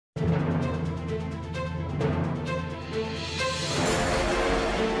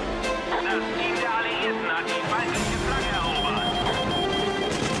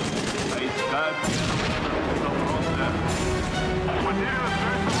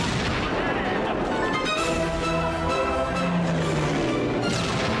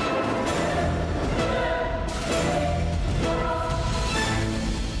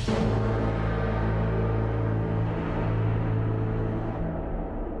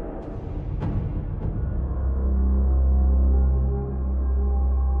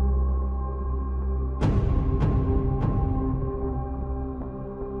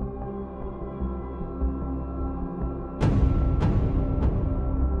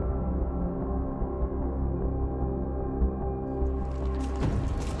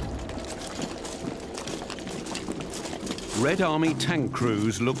Red Army tank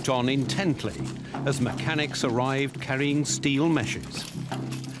crews looked on intently as mechanics arrived carrying steel meshes.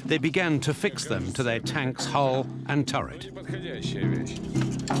 They began to fix them to their tank's hull and turret.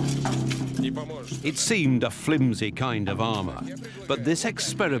 It seemed a flimsy kind of armor, but this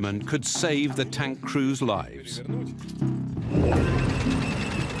experiment could save the tank crew's lives.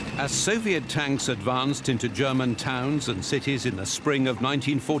 As Soviet tanks advanced into German towns and cities in the spring of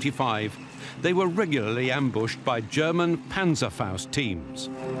 1945, they were regularly ambushed by German Panzerfaust teams.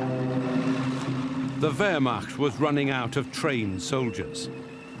 The Wehrmacht was running out of trained soldiers.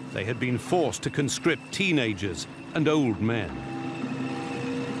 They had been forced to conscript teenagers and old men.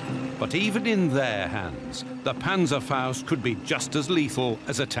 But even in their hands, the Panzerfaust could be just as lethal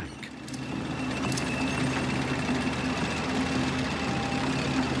as a tank.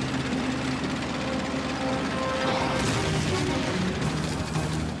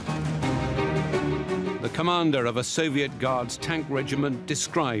 The commander of a Soviet Guards tank regiment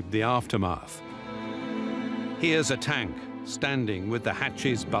described the aftermath. Here's a tank standing with the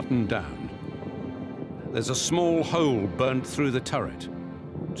hatches buttoned down. There's a small hole burnt through the turret,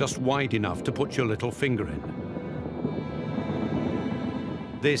 just wide enough to put your little finger in.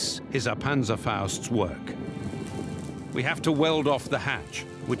 This is a Panzerfaust's work. We have to weld off the hatch,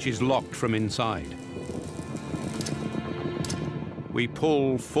 which is locked from inside. We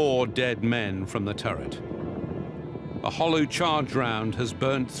pull 4 dead men from the turret. A hollow charge round has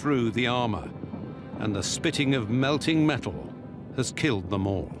burnt through the armor, and the spitting of melting metal has killed them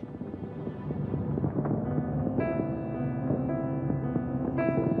all.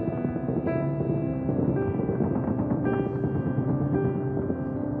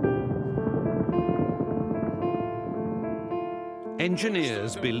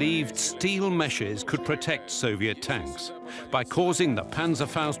 Engineers believed steel meshes could protect Soviet tanks by causing the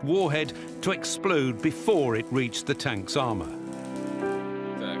Panzerfaust warhead to explode before it reached the tank's armor.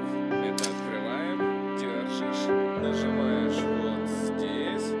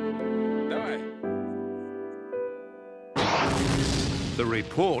 The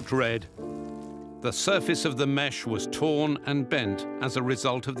report read, "The surface of the mesh was torn and bent as a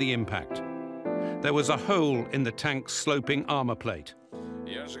result of the impact. There was a hole in the tank's sloping armor plate.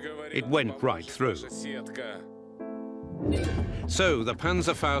 It went right through." So the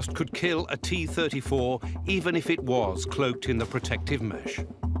Panzerfaust could kill a T-34 even if it was cloaked in the protective mesh.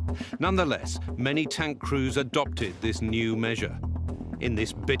 Nonetheless, many tank crews adopted this new measure. In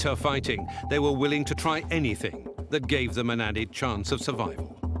this bitter fighting, they were willing to try anything that gave them an added chance of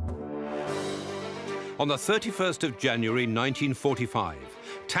survival. On the 31st of January 1945,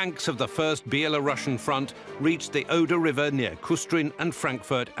 tanks of the 1st Belarusian Front reached the Oder River near Kustrin and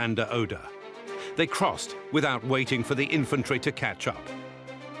Frankfurt an der Oder. They crossed without waiting for the infantry to catch up.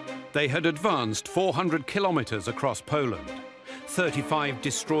 They had advanced 400 kilometers across Poland. 35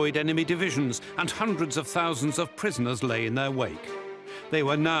 destroyed enemy divisions and hundreds of thousands of prisoners lay in their wake. They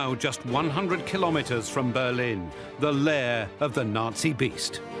were now just 100 kilometers from Berlin, the lair of the Nazi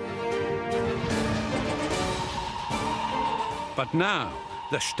beast. But now,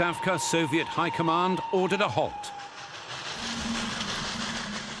 the Stavka Soviet High Command ordered a halt.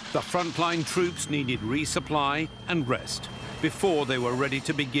 The frontline troops needed resupply and rest before they were ready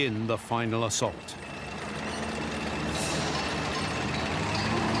to begin the final assault.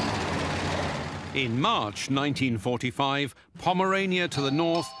 In March 1945, Pomerania to the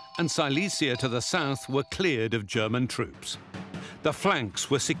north and Silesia to the south were cleared of German troops. The flanks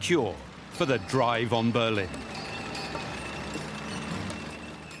were secure for the drive on Berlin.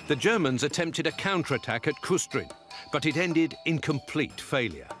 The Germans attempted a counterattack at Kustrin, but it ended in complete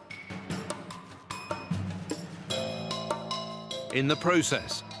failure. In the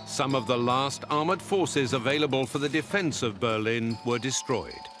process, some of the last armored forces available for the defense of Berlin were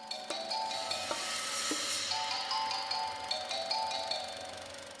destroyed.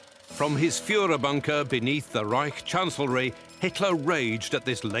 From his Führer bunker beneath the Reich Chancellery, Hitler raged at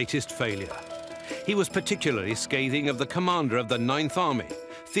this latest failure. He was particularly scathing of the commander of the 9th Army,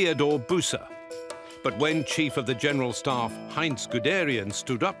 Theodor Busse. But when Chief of the General Staff, Heinz Guderian,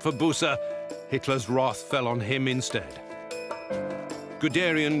 stood up for Busse, Hitler's wrath fell on him instead.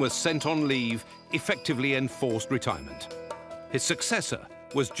 Guderian was sent on leave, effectively enforced retirement. His successor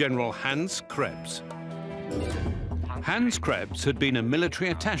was General Hans Krebs. Hans Krebs had been a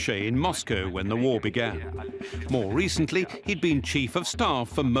military attaché in Moscow when the war began. More recently, he'd been Chief of Staff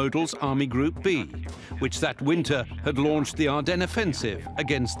for Model's Army Group B, which that winter had launched the Ardennes offensive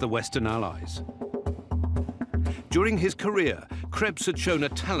against the Western Allies. During his career, Krebs had shown a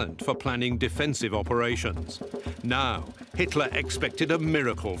talent for planning defensive operations. Now, Hitler expected a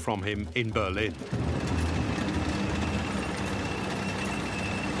miracle from him in Berlin.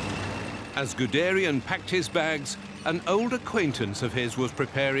 As Guderian packed his bags, an old acquaintance of his was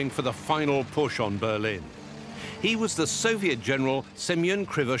preparing for the final push on Berlin. He was the Soviet general Semyon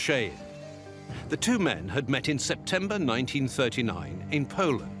Krivoshein. The two men had met in September 1939 in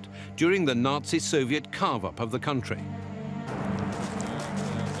Poland during the Nazi-Soviet carve-up of the country.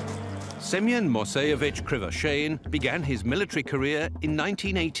 Semyon Moiseyevich Krivoshein began his military career in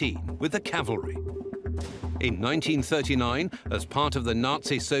 1918 with the cavalry. In 1939, as part of the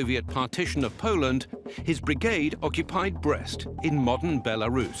Nazi-Soviet partition of Poland, his brigade occupied Brest in modern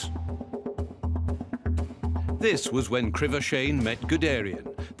Belarus. This was when Krivoshein met Guderian,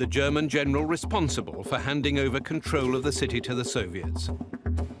 the German general responsible for handing over control of the city to the Soviets.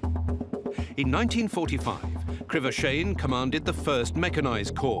 In 1945, Krivoshein commanded the 1st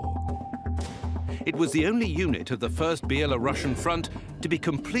Mechanized Corps. It was the only unit of the 1st Belarusian Front to be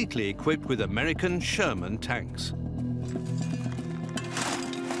completely equipped with American Sherman tanks.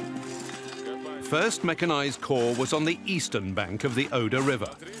 1st Mechanized Corps was on the eastern bank of the Oder River,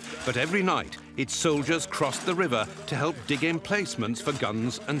 but every night its soldiers crossed the river to help dig emplacements for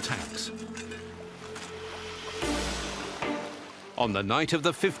guns and tanks. On the night of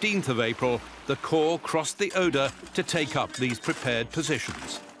the 15th of April, the Corps crossed the Oder to take up these prepared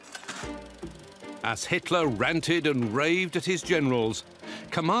positions. As Hitler ranted and raved at his generals,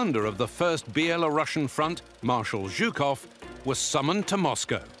 commander of the 1st Belarusian Front, Marshal Zhukov, was summoned to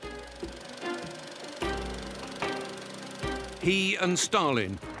Moscow. He and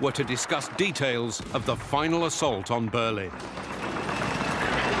Stalin were to discuss details of the final assault on Berlin.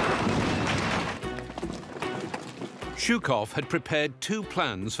 Zhukov had prepared two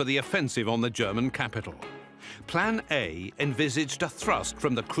plans for the offensive on the German capital. Plan A envisaged a thrust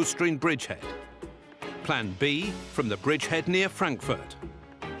from the Kustrin bridgehead. Plan B from the bridgehead near Frankfurt.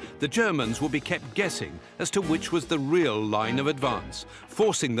 The Germans would be kept guessing as to which was the real line of advance,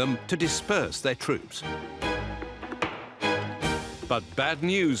 forcing them to disperse their troops. But bad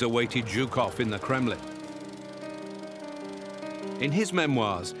news awaited Zhukov in the Kremlin. In his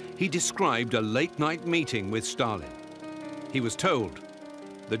memoirs, he described a late-night meeting with Stalin. He was told,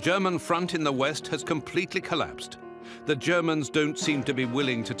 "The German front in the west has completely collapsed. The Germans don't seem to be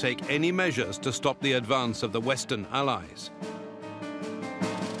willing to take any measures to stop the advance of the Western Allies."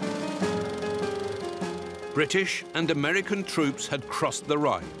 British and American troops had crossed the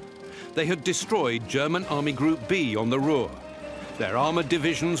Rhine. They had destroyed German Army Group B on the Ruhr. Their armored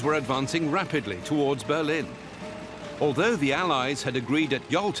divisions were advancing rapidly towards Berlin. Although the Allies had agreed at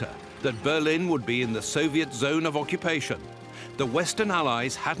Yalta that Berlin would be in the Soviet zone of occupation, the Western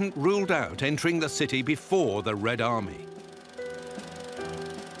Allies hadn't ruled out entering the city before the Red Army.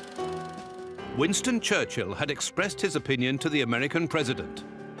 Winston Churchill had expressed his opinion to the American president.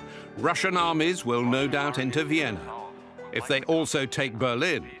 Russian armies will no doubt enter Vienna. If they also take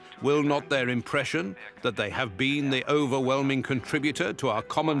Berlin, will not their impression that they have been the overwhelming contributor to our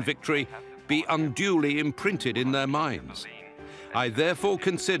common victory be unduly imprinted in their minds? I therefore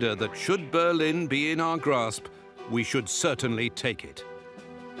consider that should Berlin be in our grasp, we should certainly take it.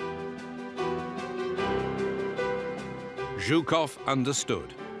 Zhukov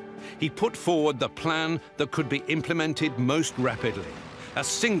understood. He put forward the plan that could be implemented most rapidly, a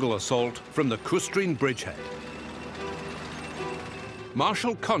single assault from the Kustrin bridgehead.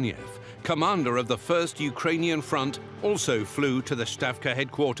 Marshal Konyev, commander of the 1st Ukrainian Front, also flew to the Stavka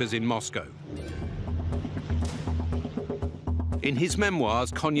headquarters in Moscow. In his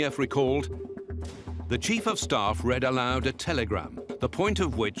memoirs, Konyev recalled, "The Chief of Staff read aloud a telegram, the point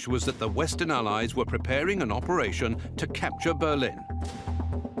of which was that the Western Allies were preparing an operation to capture Berlin."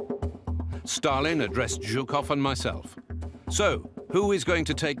 Stalin addressed Zhukov and myself. "So, who is going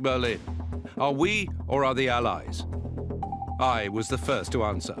to take Berlin? Are we or are the Allies?" I was the first to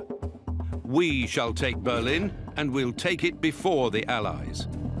answer. "We shall take Berlin, and we'll take it before the Allies."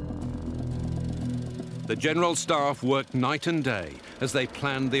 The General Staff worked night and day as they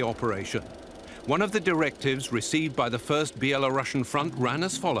planned the operation. One of the directives received by the 1st Belarusian Front ran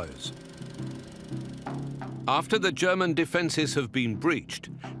as follows. After the German defenses have been breached,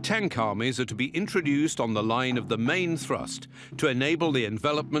 tank armies are to be introduced on the line of the main thrust to enable the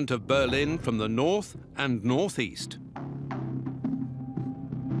envelopment of Berlin from the north and northeast.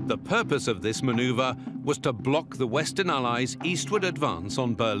 The purpose of this maneuver was to block the Western Allies' eastward advance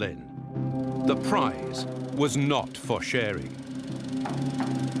on Berlin. The prize was not for sharing.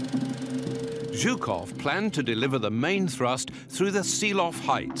 Zhukov planned to deliver the main thrust through the Silov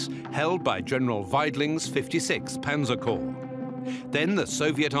Heights, held by General Weidling's 56th Panzer Corps. Then the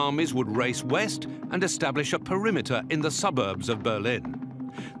Soviet armies would race west and establish a perimeter in the suburbs of Berlin.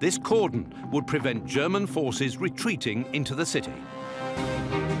 This cordon would prevent German forces retreating into the city.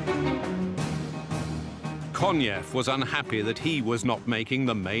 Konyev was unhappy that he was not making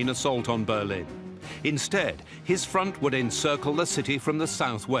the main assault on Berlin. Instead, his front would encircle the city from the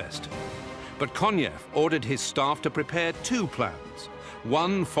southwest. But Konyev ordered his staff to prepare two plans,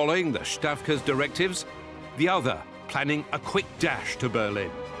 one following the Stavka's directives, the other planning a quick dash to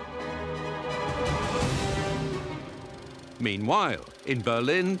Berlin. Meanwhile, in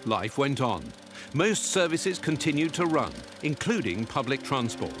Berlin, life went on. Most services continued to run, including public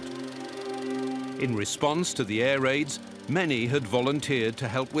transport. In response to the air raids, many had volunteered to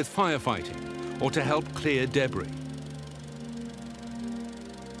help with firefighting or to help clear debris.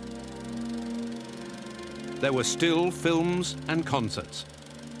 There were still films and concerts,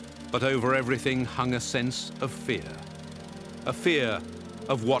 but over everything hung a sense of fear. A fear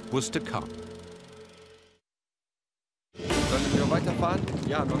of what was to come.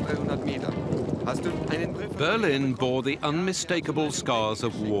 Berlin bore the unmistakable scars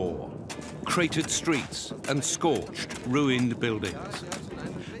of war. Cratered streets and scorched, ruined buildings.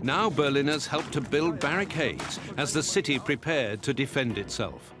 Now Berliners helped to build barricades as the city prepared to defend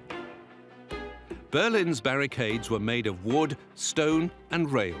itself. Berlin's barricades were made of wood, stone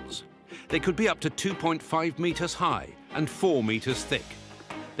and rails. They could be up to 2.5 meters high and 4 meters thick.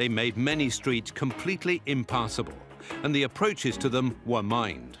 They made many streets completely impassable, and the approaches to them were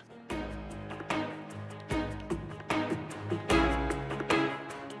mined.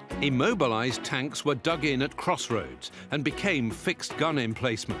 Immobilized tanks were dug in at crossroads and became fixed gun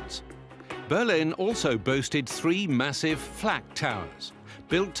emplacements. Berlin also boasted 3 massive flak towers,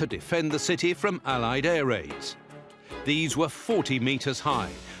 built to defend the city from Allied air raids. These were 40 meters high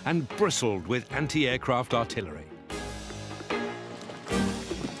and bristled with anti-aircraft artillery.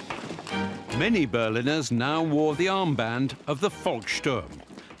 Many Berliners now wore the armband of the Volkssturm,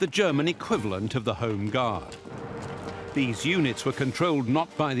 the German equivalent of the Home Guard. These units were controlled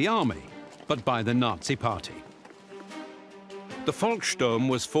not by the army, but by the Nazi Party. The Volkssturm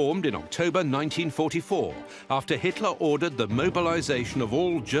was formed in October 1944 after Hitler ordered the mobilization of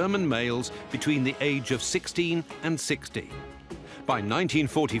all German males between the age of 16 and 60. By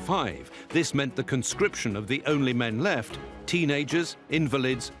 1945, this meant the conscription of the only men left, teenagers,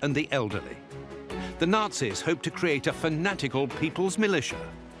 invalids, and the elderly. The Nazis hoped to create a fanatical people's militia,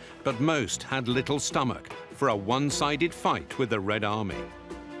 but most had little stomach for a one-sided fight with the Red Army.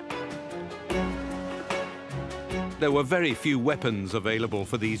 There were very few weapons available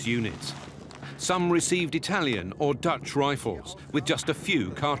for these units. Some received Italian or Dutch rifles with just a few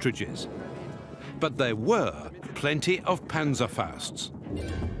cartridges. But there were plenty of Panzerfausts.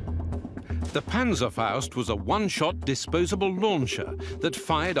 The Panzerfaust was a one-shot disposable launcher that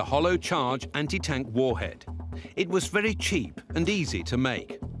fired a hollow charge anti-tank warhead. It was very cheap and easy to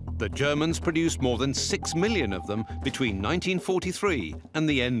make. The Germans produced more than 6 million of them between 1943 and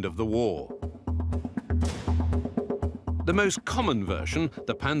the end of the war. The most common version,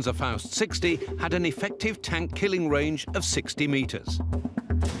 the Panzerfaust 60, had an effective tank killing range of 60 meters.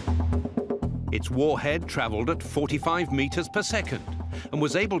 Its warhead traveled at 45 meters per second and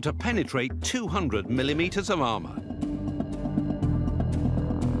was able to penetrate 200 millimeters of armor.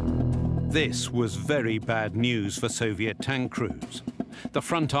 This was very bad news for Soviet tank crews. The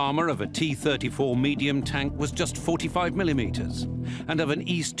front armor of a T-34 medium tank was just 45 millimeters, and of an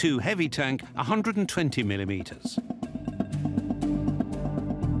East-2 heavy tank, 120 millimeters.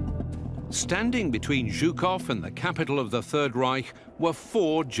 Standing between Zhukov and the capital of the Third Reich were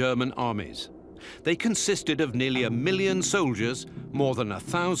 4 German armies. They consisted of nearly 1 million soldiers, more than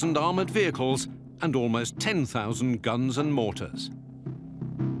 1,000 armored vehicles, and almost 10,000 guns and mortars.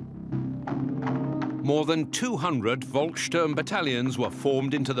 More than 200 Volkssturm battalions were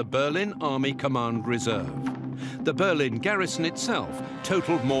formed into the Berlin Army Command Reserve. The Berlin garrison itself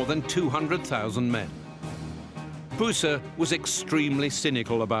totaled more than 200,000 men. Busse was extremely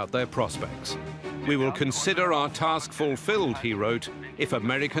cynical about their prospects. "We will consider our task fulfilled," he wrote, "if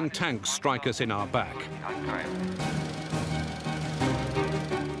American tanks strike us in our back."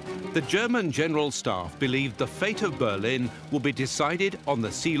 The German General Staff believed the fate of Berlin would be decided on the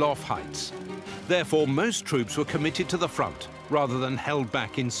Seelow Heights. Therefore, most troops were committed to the front rather than held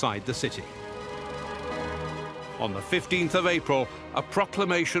back inside the city. On the 15th of April, a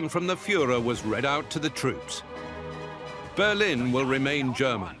proclamation from the Führer was read out to the troops. Berlin will remain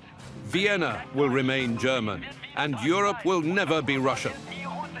German, Vienna will remain German, and Europe will never be Russian.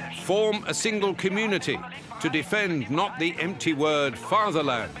 Form a single community to defend not the empty word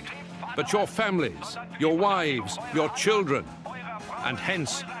fatherland, but your families, your wives, your children, and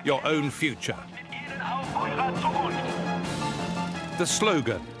hence your own future. The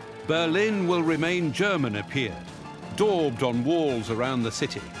slogan, "Berlin will remain German," appeared, daubed on walls around the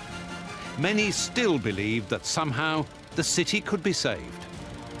city. many still believed that somehow the city could be saved.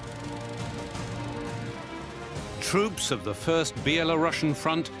 Troops of the First Belarusian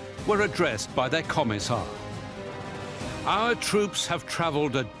Front were addressed by their commissar. Our troops have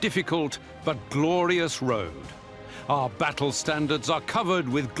traveled a difficult but glorious road. Our battle standards are covered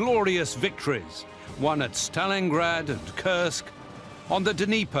with glorious victories, won at Stalingrad and Kursk, on the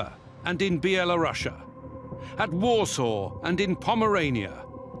Dnieper and in Byelorussia, at Warsaw and in Pomerania,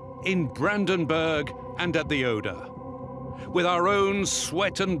 in Brandenburg and at the Oder. With our own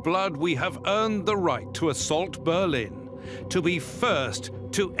sweat and blood, we have earned the right to assault Berlin, to be first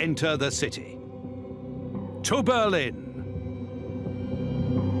to enter the city. To Berlin!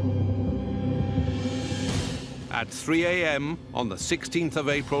 At 3 a.m. on the 16th of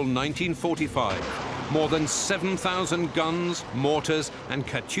April 1945, more than 7,000 guns, mortars and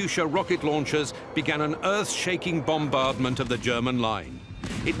Katyusha rocket launchers began an earth-shaking bombardment of the German line.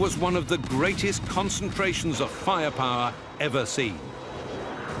 It was one of the greatest concentrations of firepower ever seen.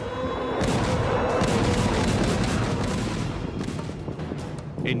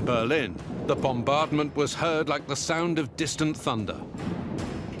 In Berlin, the bombardment was heard like the sound of distant thunder.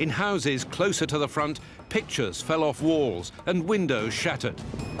 In houses closer to the front, pictures fell off walls and windows shattered.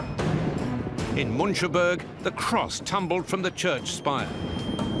 In Müncheberg, the cross tumbled from the church spire.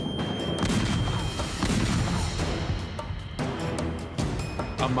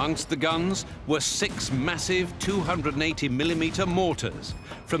 Amongst the guns were 6 massive 280mm mortars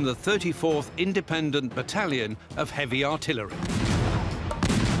from the 34th Independent Battalion of Heavy Artillery.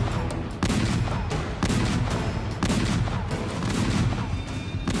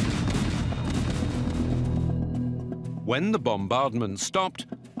 When the bombardment stopped,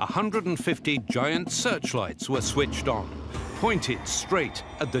 150 giant searchlights were switched on, pointed straight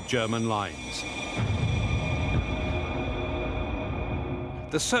at the German lines.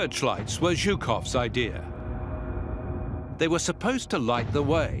 The searchlights were Zhukov's idea. They were supposed to light the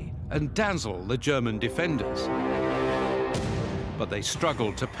way and dazzle the German defenders. But they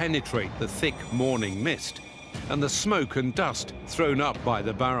struggled to penetrate the thick morning mist and the smoke and dust thrown up by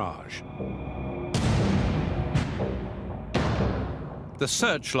the barrage. The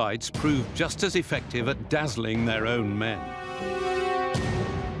searchlights proved just as effective at dazzling their own men.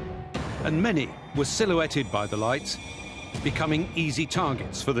 And many were silhouetted by the lights, becoming easy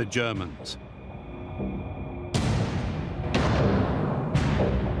targets for the Germans.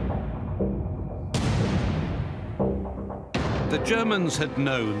 The Germans had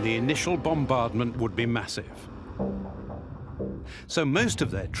known the initial bombardment would be massive. So most of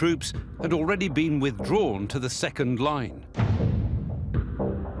their troops had already been withdrawn to the second line.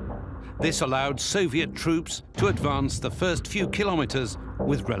 This allowed Soviet troops to advance the first few kilometers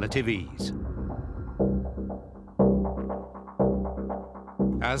with relative ease.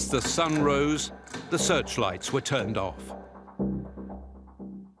 As the sun rose, the searchlights were turned off.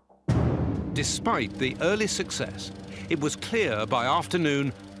 Despite the early success, it was clear by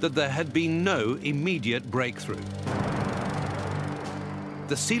afternoon that there had been no immediate breakthrough.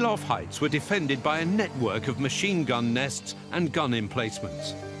 The Silov Heights were defended by a network of machine gun nests and gun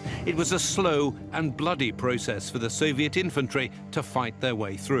emplacements. It was a slow and bloody process for the Soviet infantry to fight their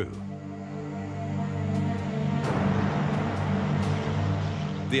way through.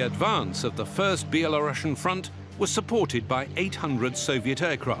 The advance of the First Belarusian Front was supported by 800 Soviet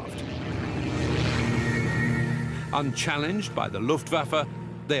aircraft. Unchallenged by the Luftwaffe,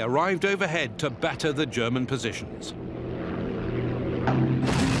 they arrived overhead to batter the German positions.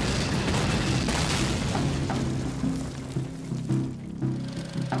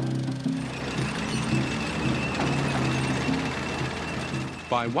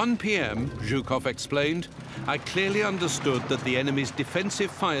 By 1 p.m., Zhukov explained, I clearly understood that the enemy's defensive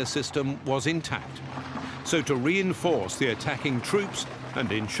fire system was intact. So to reinforce the attacking troops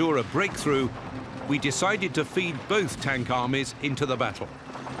and ensure a breakthrough, we decided to feed both tank armies into the battle.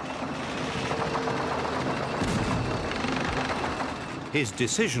 His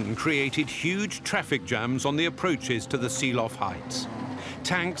decision created huge traffic jams on the approaches to the Silov Heights.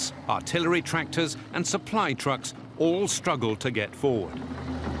 Tanks, artillery tractors and supply trucks all struggled to get forward.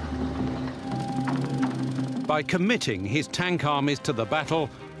 By committing his tank armies to the battle,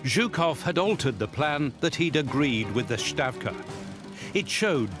 Zhukov had altered the plan that he'd agreed with the Stavka. It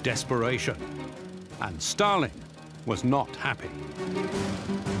showed desperation, and Stalin was not happy.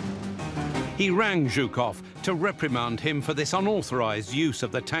 He rang Zhukov to reprimand him for this unauthorized use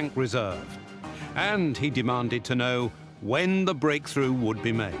of the tank reserve, and he demanded to know when the breakthrough would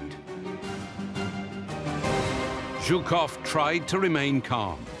be made. Zhukov tried to remain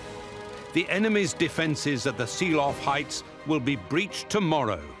calm. The enemy's defenses at the Silov Heights will be breached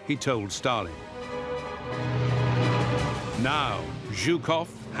tomorrow, he told Stalin. Now, Zhukov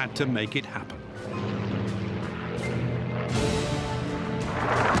had to make it happen.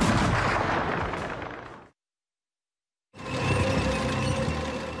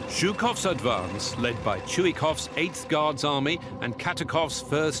 Zhukov's advance, led by Chuikov's 8th Guards Army and Katakov's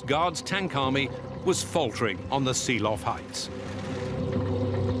 1st Guards Tank Army, was faltering on the Silov Heights.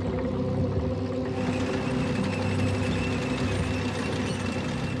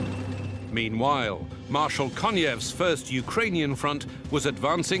 Meanwhile, Marshal Konyev's 1st Ukrainian front was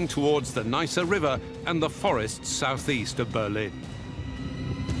advancing towards the Nysa River and the forests southeast of Berlin.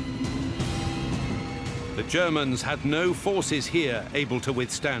 The Germans had no forces here able to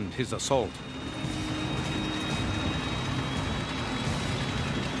withstand his assault.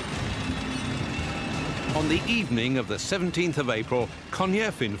 On the evening of the 17th of April,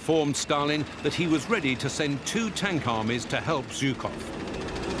 Konyev informed Stalin that he was ready to send 2 tank armies to help Zhukov.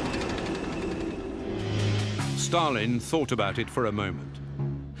 Stalin thought about it for a moment.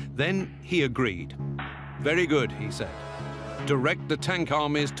 Then he agreed. "Very good," he said. "Direct the tank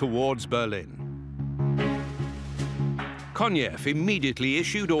armies towards Berlin." Konyev immediately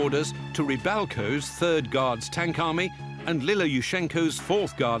issued orders to Rybalko's 3rd Guards Tank Army and Lilayushenko's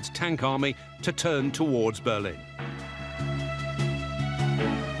 4th Guards Tank Army to turn towards Berlin.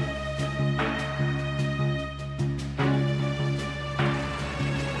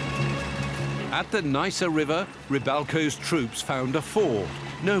 At the Nysa River, Rybalko's troops found a ford,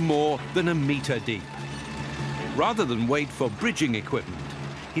 no more than a meter deep. Rather than wait for bridging equipment,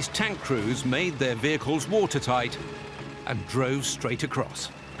 his tank crews made their vehicles watertight and drove straight across.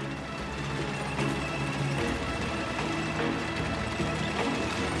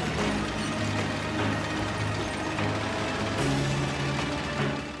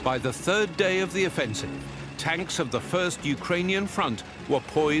 By the 3rd day of the offensive, tanks of the 1st Ukrainian front were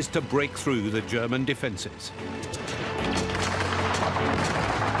poised to break through the German defenses.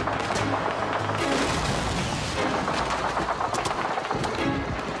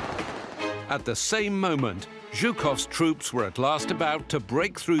 At the same moment, Zhukov's troops were at last about to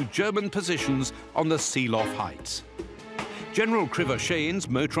break through German positions on the Silov Heights. General Krivosheyn's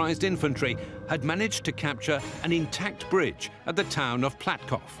motorized infantry had managed to capture an intact bridge at the town of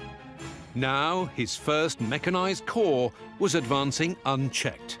Platkov. Now his 1st Mechanized Corps was advancing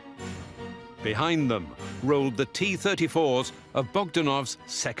unchecked. Behind them rolled the T-34s of Bogdanov's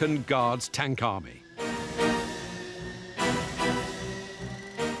 2nd Guards Tank Army.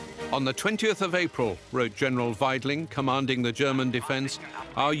 On the 20th of April, wrote General Weidling, commanding the German defense,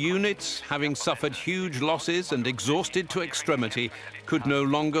 "Our units, having suffered huge losses and exhausted to extremity, could no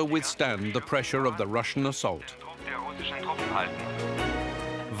longer withstand the pressure of the Russian assault."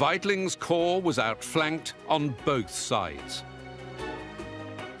 Weidling's corps was outflanked on both sides.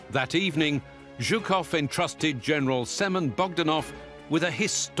 That evening, Zhukov entrusted General Semen Bogdanov with a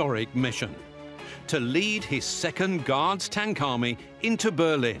historic mission: to lead his 2nd Guards Tank Army into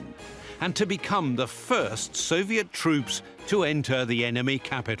Berlin and to become the first Soviet troops to enter the enemy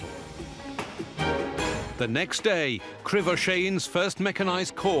capital. The next day, Krivosheyn's 1st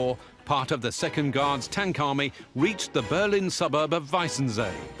Mechanized Corps, part of the 2nd Guards Tank Army, reached the Berlin suburb of Weissensee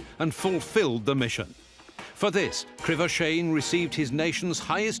and fulfilled the mission. For this, Krivosheyn received his nation's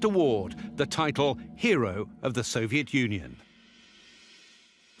highest award, the title Hero of the Soviet Union.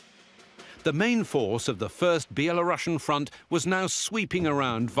 The main force of the 1st Belarusian front was now sweeping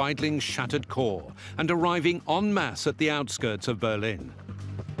around Weidling's shattered corps and arriving en masse at the outskirts of Berlin.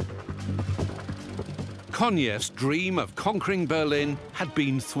 Konyev's dream of conquering Berlin had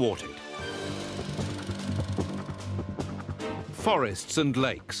been thwarted. Forests and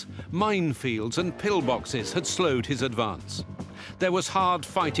lakes, minefields and pillboxes had slowed his advance. There was hard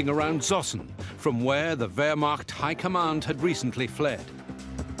fighting around Zossen, from where the Wehrmacht High Command had recently fled.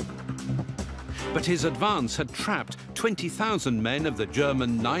 But his advance had trapped 20,000 men of the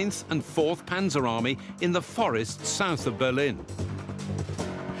German 9th and 4th Panzer Army in the forests south of Berlin.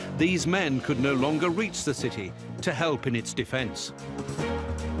 These men could no longer reach the city to help in its defense.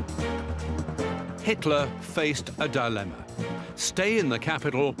 Hitler faced a dilemma: stay in the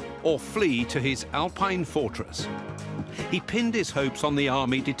capital or flee to his Alpine fortress. He pinned his hopes on the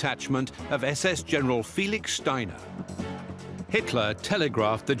army detachment of SS General Felix Steiner. Hitler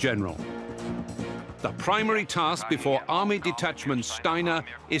telegraphed the general: "The primary task before Army Detachment Steiner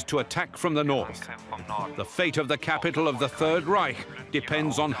is to attack from the north. The fate of the capital of the Third Reich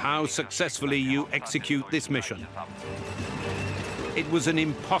depends on how successfully you execute this mission." It was an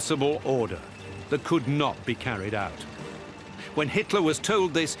impossible order that could not be carried out. When Hitler was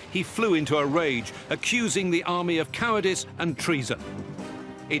told this, he flew into a rage, accusing the army of cowardice and treason.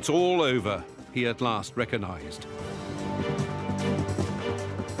 It's all over, he at last recognized.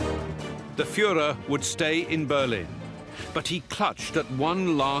 The Führer would stay in Berlin, but he clutched at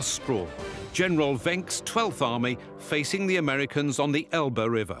one last straw: General Wenck's 12th Army facing the Americans on the Elbe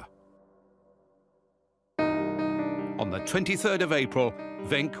River. On the 23rd of April,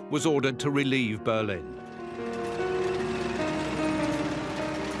 Wenck was ordered to relieve Berlin.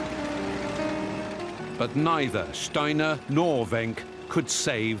 But neither Steiner nor Wenck could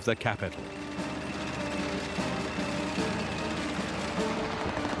save the capital.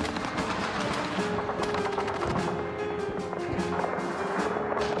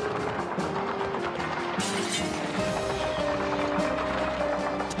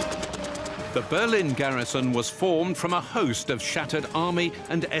 The Berlin garrison was formed from a host of shattered army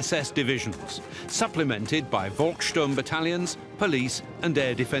and SS divisions, supplemented by Volkssturm battalions, police and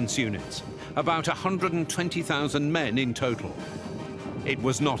air defense units, about 120,000 men in total. It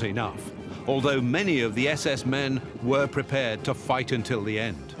was not enough, although many of the SS men were prepared to fight until the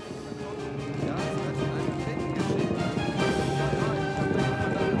end.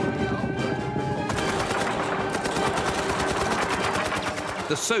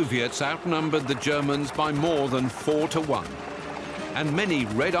 The Soviets outnumbered the Germans by more than 4 to 1, and many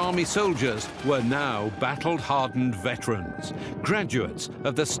Red Army soldiers were now battle-hardened veterans, graduates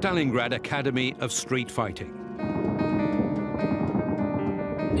of the Stalingrad Academy of Street Fighting.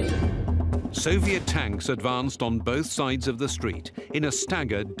 Soviet tanks advanced on both sides of the street in a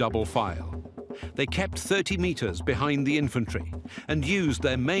staggered double file. They kept 30 meters behind the infantry and used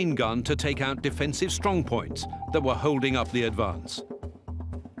their main gun to take out defensive strongpoints that were holding up the advance.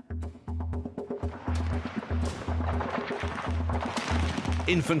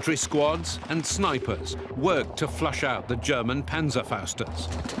 Infantry squads and snipers worked to flush out the German Panzerfausters.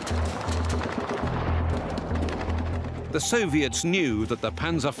 The Soviets knew that the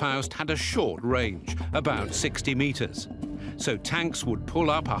Panzerfaust had a short range, about 60 meters, so tanks would pull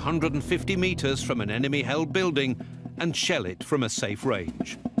up 150 meters from an enemy-held building and shell it from a safe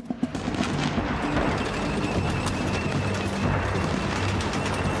range.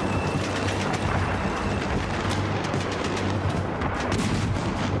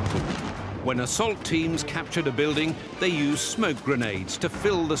 When assault teams captured a building, they used smoke grenades to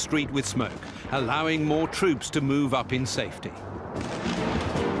fill the street with smoke, allowing more troops to move up in safety.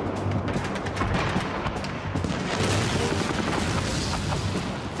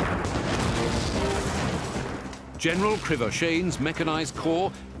 General Krivosheyn's mechanized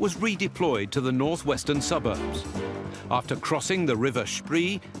corps was redeployed to the northwestern suburbs. After crossing the river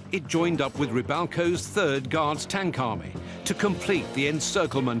Spree, it joined up with Rybalko's 3rd Guards Tank Army to complete the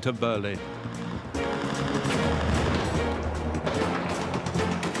encirclement of Berlin.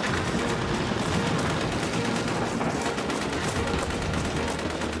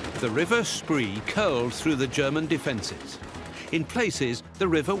 The river Spree curled through the German defenses. In places, the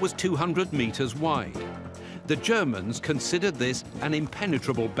river was 200 meters wide. The Germans considered this an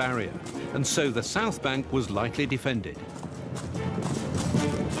impenetrable barrier, and so the south bank was lightly defended.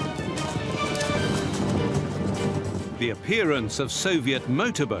 The appearance of Soviet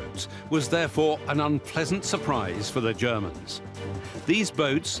motorboats was therefore an unpleasant surprise for the Germans. These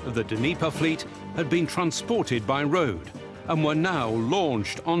boats of the Dnieper fleet had been transported by road and were now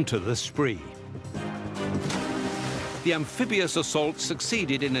launched onto the Spree. The amphibious assault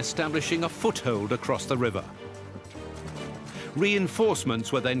succeeded in establishing a foothold across the river.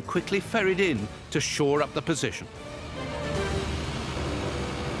 Reinforcements were then quickly ferried in to shore up the position.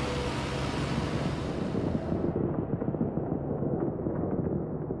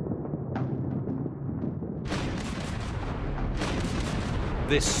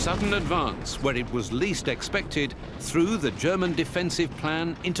 This sudden advance, where it was least expected, threw the German defensive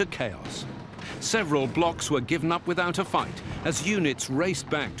plan into chaos. Several blocks were given up without a fight as units raced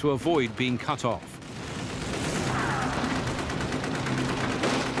back to avoid being cut off.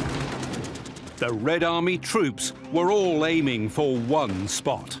 The Red Army troops were all aiming for one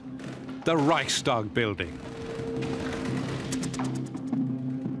spot: the Reichstag building.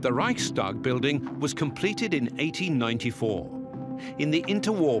 The Reichstag building was completed in 1894. In the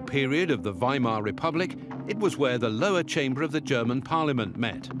interwar period of the Weimar Republic, it was where the lower chamber of the German parliament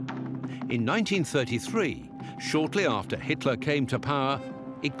met. In 1933, shortly after Hitler came to power,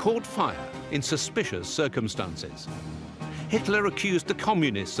 it caught fire in suspicious circumstances. Hitler accused the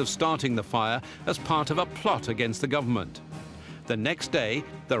communists of starting the fire as part of a plot against the government. The next day,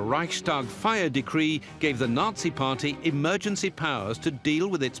 the Reichstag fire decree gave the Nazi Party emergency powers to deal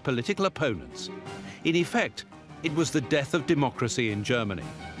with its political opponents. In effect, It was the death of democracy in Germany.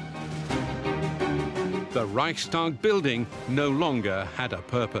 The Reichstag building no longer had a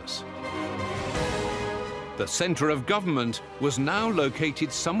purpose. The center of government was now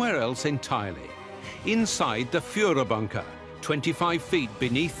located somewhere else entirely, inside the Führer bunker, 25 feet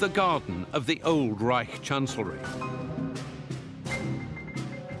beneath the garden of the old Reich Chancellery.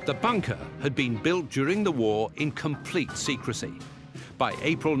 The bunker had been built during the war in complete secrecy. By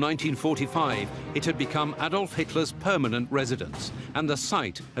April 1945, it had become Adolf Hitler's permanent residence and the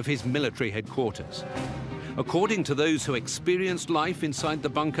site of his military headquarters. According to those who experienced life inside the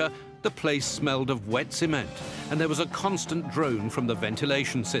bunker, the place smelled of wet cement, and there was a constant drone from the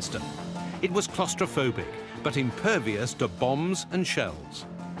ventilation system. It was claustrophobic, but impervious to bombs and shells.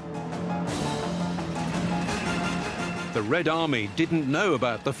 The Red Army didn't know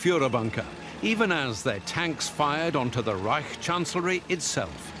about the Führer bunker, even as their tanks fired onto the Reich Chancellery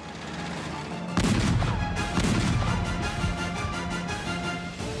itself.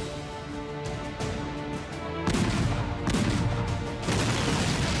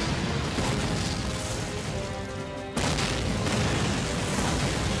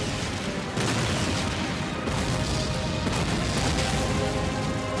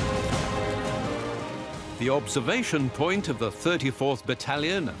 The observation point of the 34th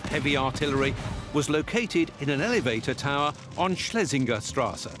Battalion of Heavy Artillery was located in an elevator tower on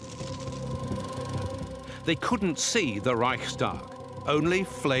Schlesingerstrasse. They couldn't see the Reichstag, only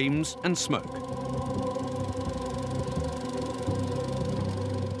flames and smoke.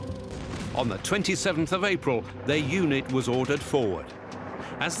 On the 27th of April, their unit was ordered forward.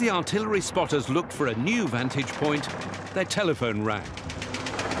 As the artillery spotters looked for a new vantage point, their telephone rang.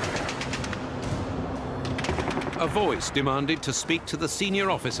 A voice demanded to speak to the senior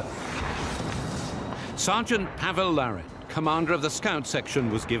officer. Sergeant Pavel Larin, commander of the scout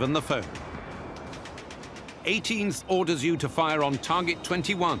section, was given the phone. 18th orders you to fire on target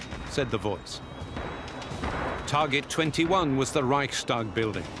 21, said the voice. Target 21 was the Reichstag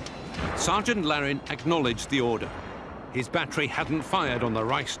building. Sergeant Larin acknowledged the order. His battery hadn't fired on the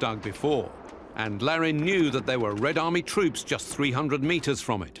Reichstag before, and Larin knew that there were Red Army troops just 300 meters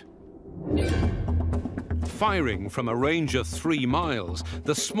from it. Firing from a range of 3 miles,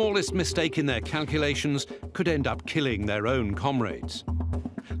 the smallest mistake in their calculations could end up killing their own comrades.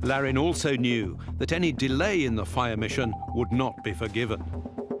 Larin also knew that any delay in the fire mission would not be forgiven.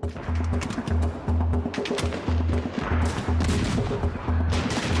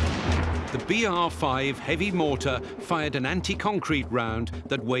 The BR-5 heavy mortar fired an anti-concrete round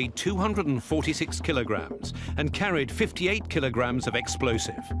that weighed 246 kilograms and carried 58 kilograms of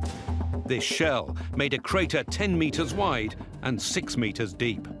explosive. This shell made a crater 10 meters wide and 6 meters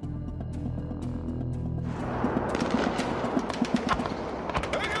deep.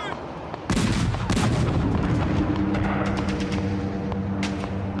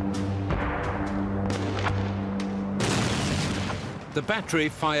 The battery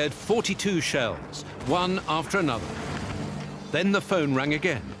fired 42 shells, one after another. Then the phone rang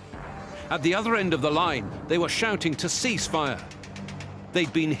again. At the other end of the line, they were shouting to cease fire.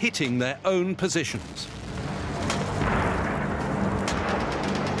 They'd been hitting their own positions.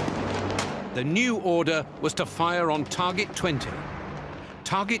 The new order was to fire on target 20.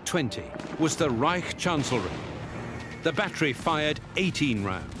 Target 20 was the Reich Chancellery. The battery fired 18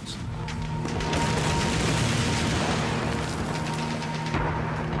 rounds.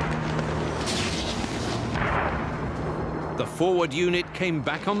 The forward unit came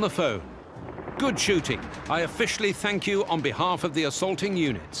back on the phone. Good shooting. I officially thank you on behalf of the assaulting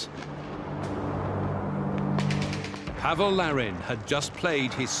units. Pavel Larin had just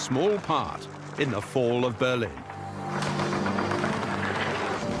played his small part in the fall of Berlin.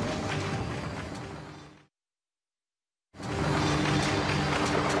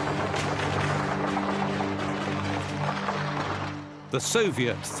 The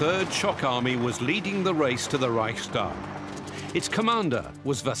Soviet Third Shock Army was leading the race to the Reichstag. Its commander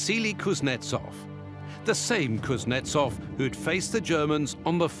was Vasily Kuznetsov, the same Kuznetsov who'd faced the Germans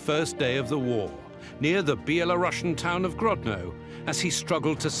on the first day of the war, near the Belarusian town of Grodno, as he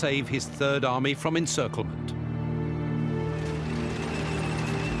struggled to save his Third Army from encirclement.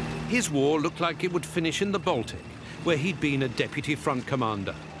 His war looked like it would finish in the Baltic, where he'd been a deputy front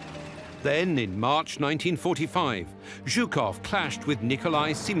commander. Then, in March 1945, Zhukov clashed with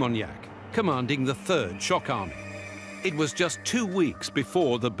Nikolai Simonyak, commanding the Third Shock Army. It was just 2 weeks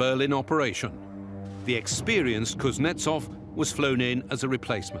before the Berlin operation. The experienced Kuznetsov was flown in as a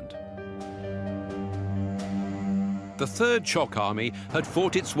replacement. The Third Shock Army had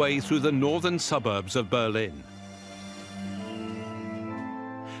fought its way through the northern suburbs of Berlin.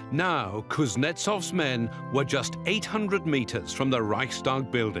 Now, Kuznetsov's men were just 800 meters from the Reichstag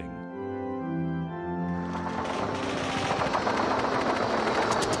building.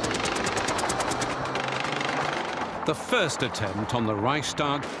 The first attempt on the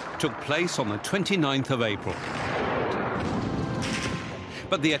Reichstag took place on the 29th of April.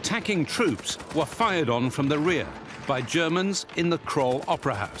 But the attacking troops were fired on from the rear by Germans in the Kroll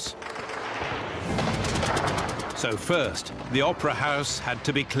Opera House. So first, the Opera House had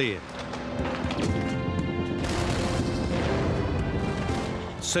to be cleared.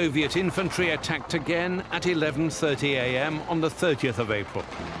 Soviet infantry attacked again at 11:30 a.m. on the 30th of April.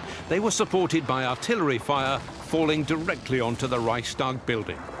 They were supported by artillery fire falling directly onto the Reichstag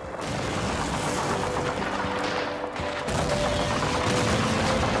building.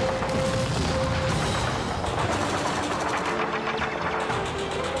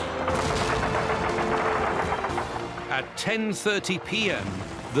 At 10:30 p.m.,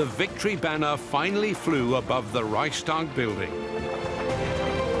 the victory banner finally flew above the Reichstag building.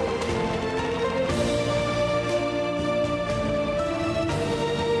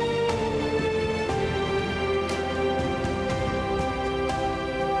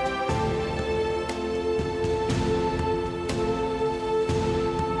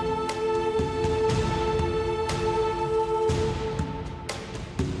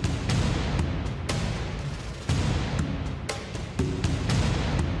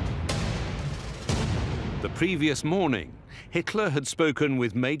 The previous morning, Hitler had spoken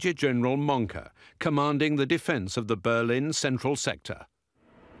with Major General Monke, commanding the defense of the Berlin Central Sector.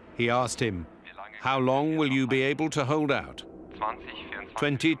 He asked him, "How long will you be able to hold out?"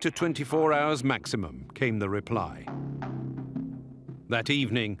 20 to 24 hours maximum, came the reply. That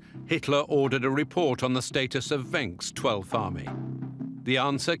evening, Hitler ordered a report on the status of Wenck's 12th Army. The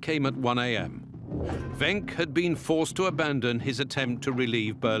answer came at 1 a.m. Wenck had been forced to abandon his attempt to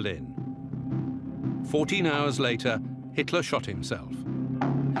relieve Berlin. 14 hours later, Hitler shot himself.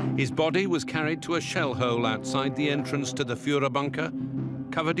 His body was carried to a shell hole outside the entrance to the Führerbunker,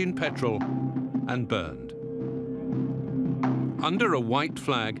 covered in petrol and burned. Under a white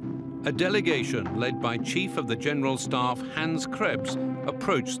flag, a delegation led by Chief of the General Staff Hans Krebs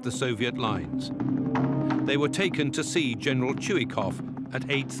approached the Soviet lines. They were taken to see General Chuikov at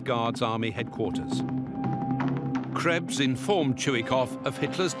 8th Guards Army headquarters. Krebs informed Chuikov of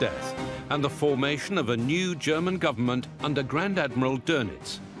Hitler's death and the formation of a new German government under Grand Admiral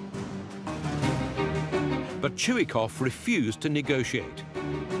Dönitz. But Chuikov refused to negotiate.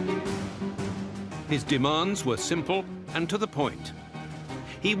 His demands were simple and to the point.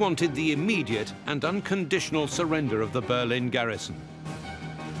 He wanted the immediate and unconditional surrender of the Berlin garrison.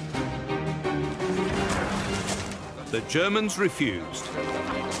 The Germans refused.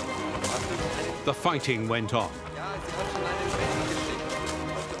 The fighting went on.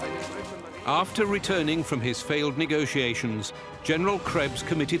 After returning from his failed negotiations, General Krebs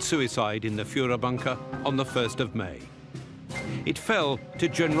committed suicide in the Führerbunker on the 1st of May. It fell to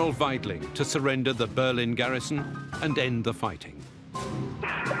General Weidling to surrender the Berlin garrison and end the fighting.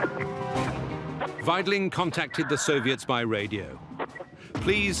 Weidling contacted the Soviets by radio.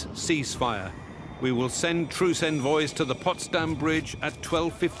 "Please cease fire. We will send truce envoys to the Potsdam Bridge at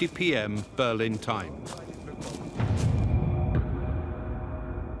 12:50 p.m. Berlin time."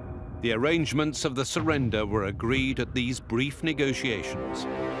 The arrangements of the surrender were agreed at these brief negotiations.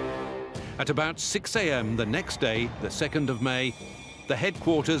 At about 6 a.m. the next day, the 2nd of May, the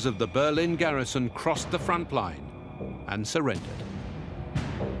headquarters of the Berlin garrison crossed the front line and surrendered.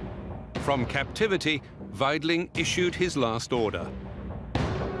 From captivity, Weidling issued his last order.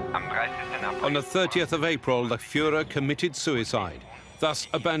 On the 30th of April, the Führer committed suicide, thus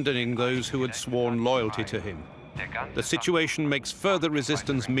abandoning those who had sworn loyalty to him. The situation makes further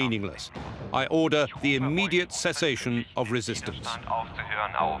resistance meaningless. I order the immediate cessation of resistance.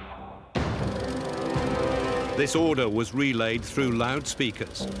 This order was relayed through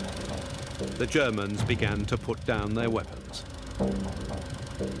loudspeakers. The Germans began to put down their weapons.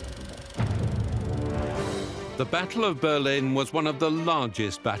 The Battle of Berlin was one of the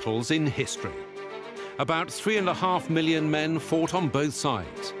largest battles in history. About 3.5 million men fought on both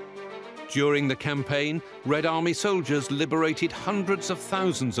sides. During the campaign, Red Army soldiers liberated hundreds of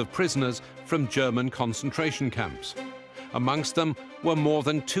thousands of prisoners from German concentration camps. Amongst them were more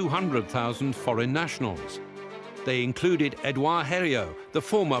than 200,000 foreign nationals. They included Édouard Herriot, the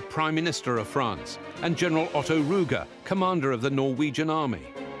former Prime Minister of France, and General Otto Ruger, commander of the Norwegian army.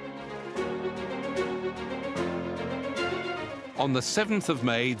 On the 7th of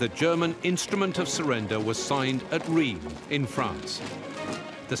May, the German instrument of surrender was signed at Rheims in France.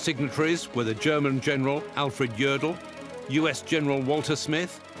 The signatories were the German General Alfred Jodl, US General Walter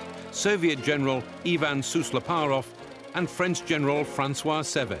Smith, Soviet General Ivan Susloparov and French General Francois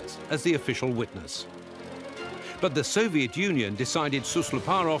Seves as the official witness. But the Soviet Union decided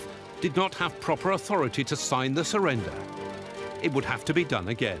Susloparov did not have proper authority to sign the surrender. It would have to be done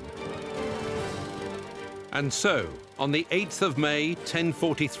again. And so, on the 8th of May,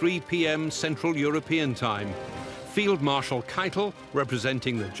 10:43 p.m. Central European Time, Field Marshal Keitel,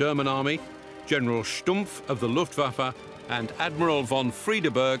 representing the German army, General Stumpf of the Luftwaffe, and Admiral von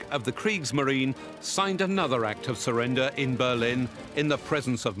Friedeberg of the Kriegsmarine signed another act of surrender in Berlin in the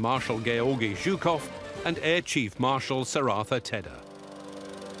presence of Marshal Georgy Zhukov and Air Chief Marshal Sir Arthur Tedder.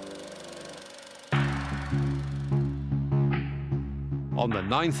 On the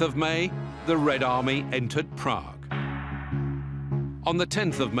 9th of May, the Red Army entered Prague. On the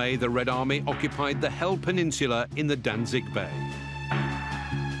 10th of May, the Red Army occupied the Hel Peninsula in the Danzig Bay.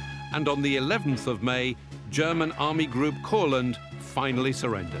 And on the 11th of May, German Army Group Courland finally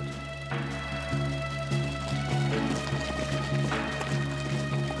surrendered.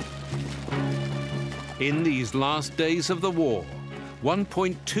 In these last days of the war,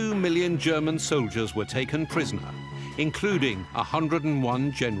 1.2 million German soldiers were taken prisoner, including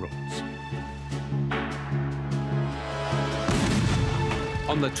 101 generals.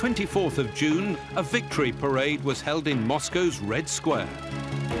 On the 24th of June, a victory parade was held in Moscow's Red Square.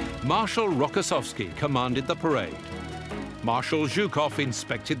 Marshal Rokossovsky commanded the parade. Marshal Zhukov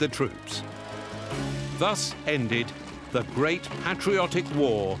inspected the troops. Thus ended the great patriotic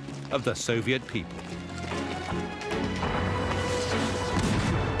war of the Soviet people.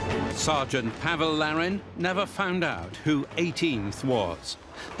 Sergeant Pavel Larin never found out who 18th was,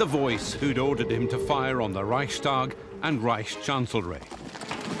 the voice who'd ordered him to fire on the Reichstag and Reichschancellery.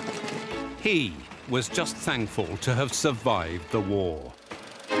 He was just thankful to have survived the war.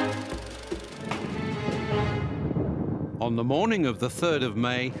 On the morning of the 3rd of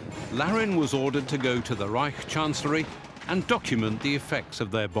May, Larin was ordered to go to the Reich Chancellery and document the effects of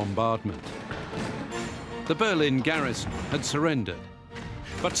their bombardment. The Berlin garrison had surrendered,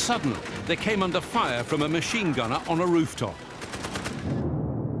 but suddenly they came under fire from a machine gunner on a rooftop.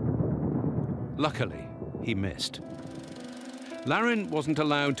 Luckily, he missed. Larin wasn't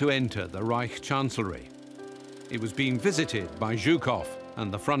allowed to enter the Reich Chancellery. It was being visited by Zhukov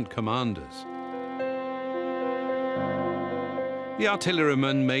and the front commanders. The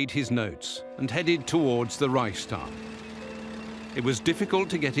artilleryman made his notes and headed towards the Reichstag. It was difficult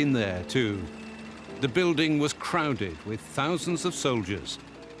to get in there, too. The building was crowded with thousands of soldiers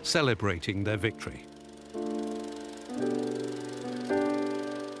celebrating their victory.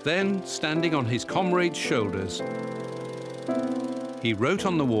 Then, standing on his comrades' shoulders, he wrote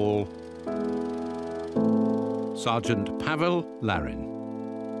on the wall, Sergeant Pavel Larin.